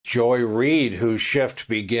Joy Reid, whose shift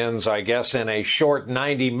begins, I guess, in a short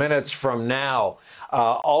 90 minutes from now.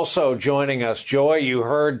 Also joining us, Joy, you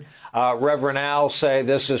heard Reverend Al say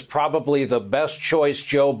this is probably the best choice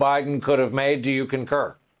Joe Biden could have made. Do you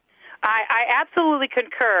concur? I absolutely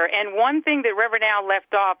concur. And one thing that Reverend Al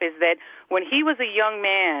left off is that when he was a young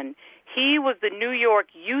man, he was the New York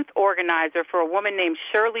youth organizer for a woman named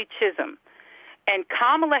Shirley Chisholm. And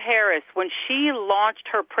Kamala Harris, when she launched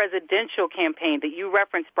her presidential campaign that you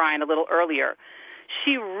referenced, Brian, a little earlier,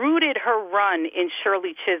 she rooted her run in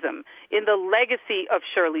Shirley Chisholm, in the legacy of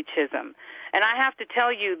Shirley Chisholm. And I have to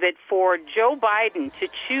tell you that for Joe Biden to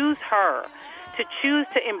choose her, to choose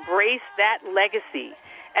to embrace that legacy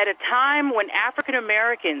at a time when African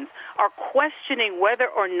Americans are questioning whether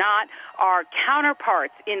or not our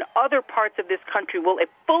counterparts in other parts of this country will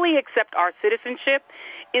fully accept our citizenship,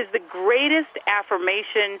 is the greatest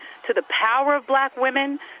affirmation to the power of black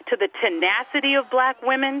women, to the tenacity of black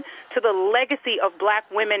women, to the legacy of black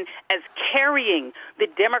women as carrying the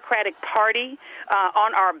Democratic Party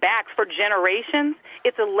on our backs for generations.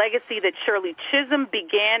 It's a legacy that Shirley Chisholm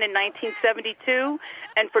began in 1972.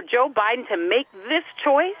 And for Joe Biden to make this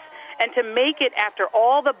choice, and to make it after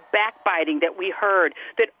all the backbiting that we heard,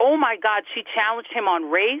 that, oh, my God, she challenged him on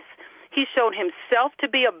race. He showed himself to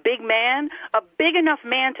be a big man, a big enough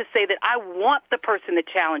man to say that I want the person that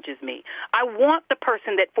challenges me. I want the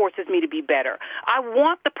person that forces me to be better. I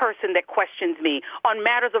want the person that questions me on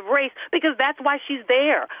matters of race, because that's why she's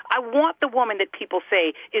there. I want the woman that people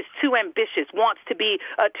say is too ambitious, wants to be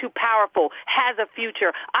too powerful, has a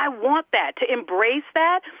future. I want that, to embrace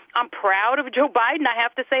that. I'm proud of Joe Biden, I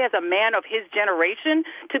have to say, as a man of his generation,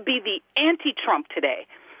 to be the anti-Trump today.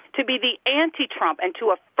 To be the anti-Trump and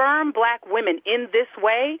to affirm black women in this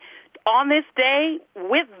way on this day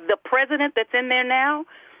with the president that's in there now,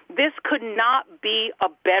 this could not be a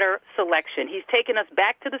better selection. He's taken us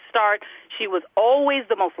back to the start. She was always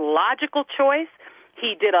the most logical choice.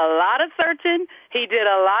 He did a lot of searching, he did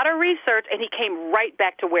a lot of research, and he came right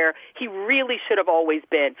back to where he really should have always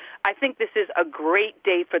been. I think this is a great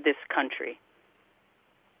day for this country.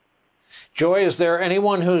 Joy, is there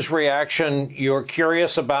anyone whose reaction you're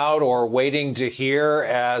curious about or waiting to hear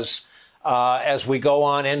as we go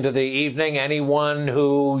on into the evening? Anyone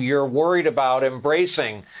who you're worried about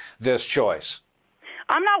embracing this choice?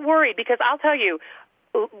 I'm not worried, because I'll tell you,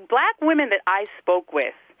 black women that I spoke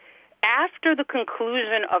with after the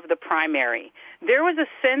conclusion of the primary, there was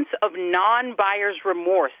a sense of non-buyer's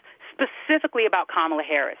remorse, specifically about Kamala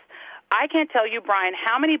Harris. I can't tell you, Brian,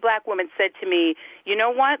 how many black women said to me, you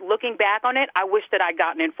know what, looking back on it, I wish that I'd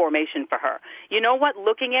gotten information for her. You know what,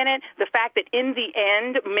 looking at it, the fact that in the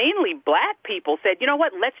end, mainly black people said, you know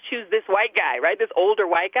what, let's choose this white guy, right, this older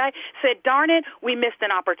white guy, said, darn it, we missed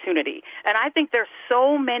an opportunity. And I think there's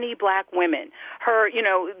so many black women, her,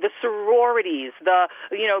 the sororities, the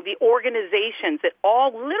organizations that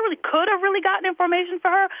all literally could have really gotten information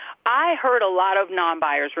for her. I heard a lot of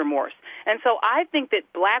non-buyer's remorse. And so I think that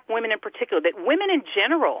black women in particular, that women in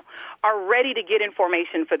general are ready to get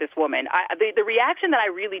information for this woman. The reaction that I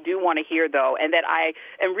really do want to hear, though, and that I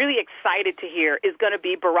am really excited to hear, is going to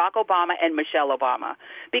be Barack Obama and Michelle Obama,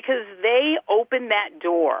 because they opened that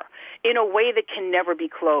door in a way that can never be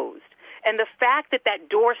closed. And the fact that that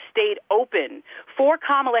door stayed open for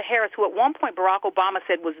Kamala Harris, who at one point Barack Obama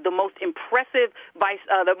said was the most impressive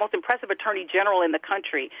attorney general in the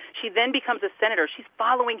country, she then becomes a senator. She's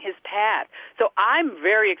following his path. So I'm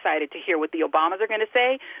very excited to hear what the Obamas are going to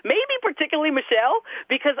say, maybe particularly Michelle,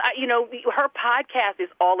 because her podcast is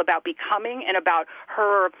all about becoming and about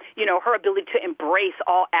her, her ability to embrace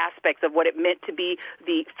all aspects of what it meant to be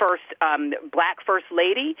the first black first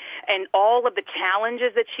lady and all of the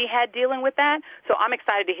challenges that she had dealing with that. So I'm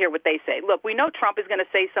excited to hear what they say. Look, we know Trump is going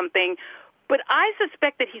to say something, but I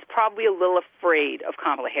suspect that he's probably a little afraid of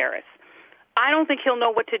Kamala Harris. I don't think he'll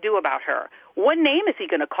know what to do about her. What name is he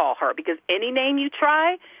going to call her? Because any name you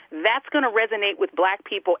try, that's going to resonate with black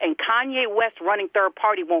people, and Kanye West running third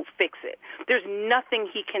party won't fix it. There's nothing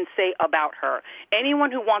he can say about her.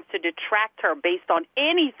 Anyone who wants to detract her based on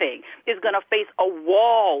anything is going to face a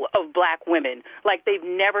wall of black women like they've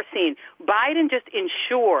never seen. Biden just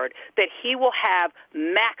ensured that he will have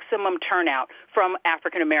maximum turnout from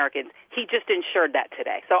African Americans. He just ensured that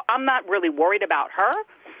today. So I'm not really worried about her.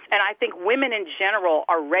 And I think women in general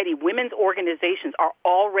are ready. Women's organizations are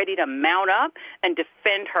all ready to mount up and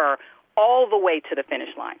defend her all the way to the finish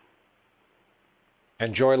line.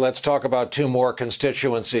 And, Joy, let's talk about two more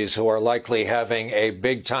constituencies who are likely having a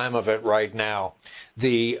big time of it right now.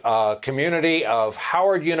 The community of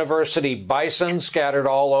Howard University Bison scattered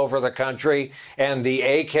all over the country, and the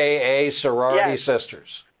AKA sorority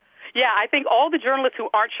sisters. Yeah, I think all the journalists who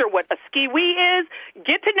aren't sure what a ski-wee is,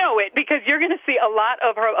 get to know it, because you're going to see a lot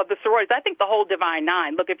of the sororities. I think the whole Divine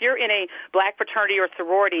Nine. Look, if you're in a black fraternity or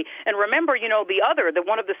sorority, and remember,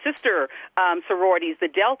 one of the sister sororities, the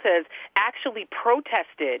Deltas, actually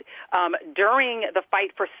protested during the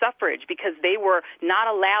fight for suffrage because they were not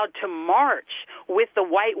allowed to march with the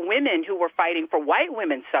white women who were fighting for white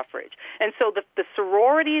women's suffrage. And so the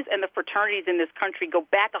sororities and the fraternities in this country go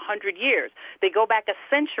back 100 years. They go back a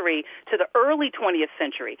century to the early 20th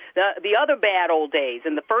century, the other bad old days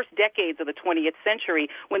in the first decades of the 20th century,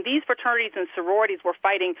 when these fraternities and sororities were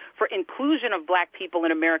fighting for inclusion of black people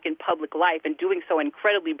in American public life and doing so in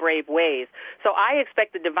incredibly brave ways. So I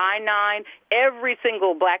expect the Divine Nine, every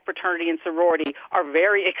single black fraternity and sorority are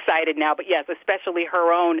very excited now, but yes, especially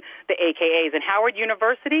her own, the AKAs. And Howard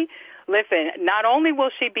University, listen, not only will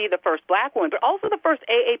she be the first black woman, but also the first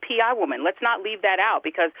AAPI woman. Let's not leave that out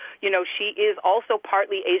because, she is also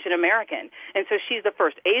partly Asian American. And so she's the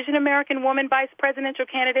first Asian American woman vice presidential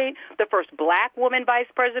candidate, the first black woman vice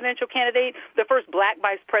presidential candidate, the first black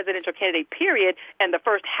vice presidential candidate, period, and the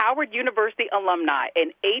first Howard University alumni.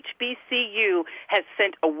 And HBCU has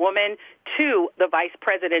sent a woman to the vice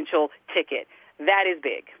presidential ticket. That is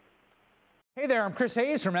big. Hey there, I'm Chris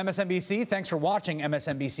Hayes from MSNBC. Thanks for watching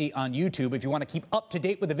MSNBC on YouTube. If you want to keep up to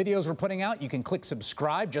date with the videos we're putting out, you can click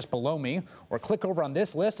subscribe just below me or click over on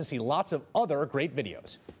this list to see lots of other great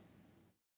videos.